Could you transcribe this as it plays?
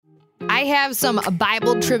I have some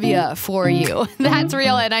Bible trivia for you. That's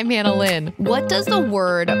real, and I'm Hannah Lynn. What does the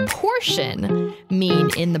word portion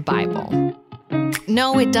mean in the Bible?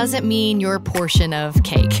 No, it doesn't mean your portion of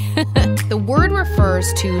cake. The word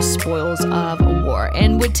refers to spoils of war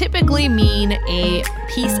and would typically mean a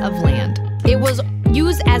piece of land. It was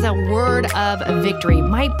used as a word of victory.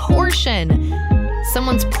 My portion.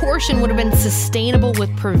 Someone's portion would have been sustainable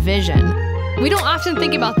with provision. We don't often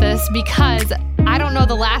think about this because I don't know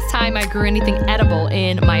the last time I grew anything edible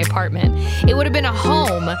in my apartment. It would have been a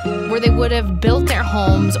home where they would have built their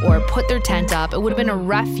homes or put their tent up. It would have been a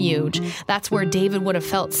refuge. That's where David would have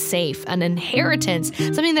felt safe, an inheritance,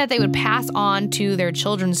 something that they would pass on to their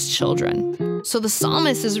children's children. So the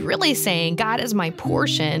psalmist is really saying, God is my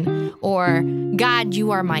portion, or God,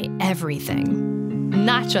 you are my everything.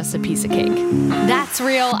 Not just a piece of cake. That's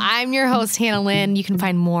Real. I'm your host, Hannah Lynn. You can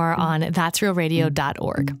find more on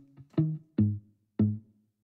that'srealradio.org.